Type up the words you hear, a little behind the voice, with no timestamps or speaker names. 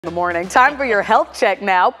In the morning. Time for your health check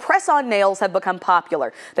now. Press-on nails have become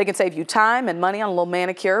popular. They can save you time and money on a little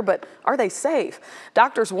manicure, but are they safe?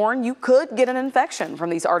 Doctors warn you could get an infection from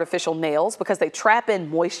these artificial nails because they trap in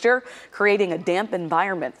moisture, creating a damp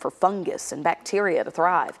environment for fungus and bacteria to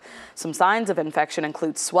thrive. Some signs of infection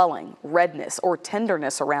include swelling, redness, or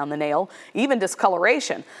tenderness around the nail, even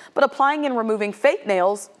discoloration. But applying and removing fake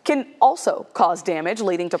nails can also cause damage,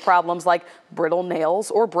 leading to problems like brittle nails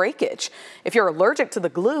or breakage. If you're allergic to the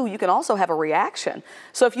glue, you can also have a reaction.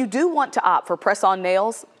 So if you do want to opt for press-on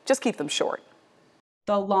nails, just keep them short.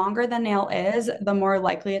 The longer the nail is, the more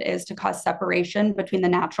likely it is to cause separation between the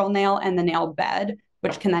natural nail and the nail bed,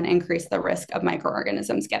 which can then increase the risk of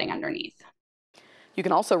microorganisms getting underneath. You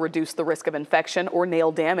can also reduce the risk of infection or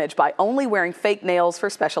nail damage by only wearing fake nails for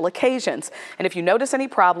special occasions. And if you notice any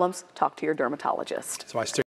problems, talk to your dermatologist.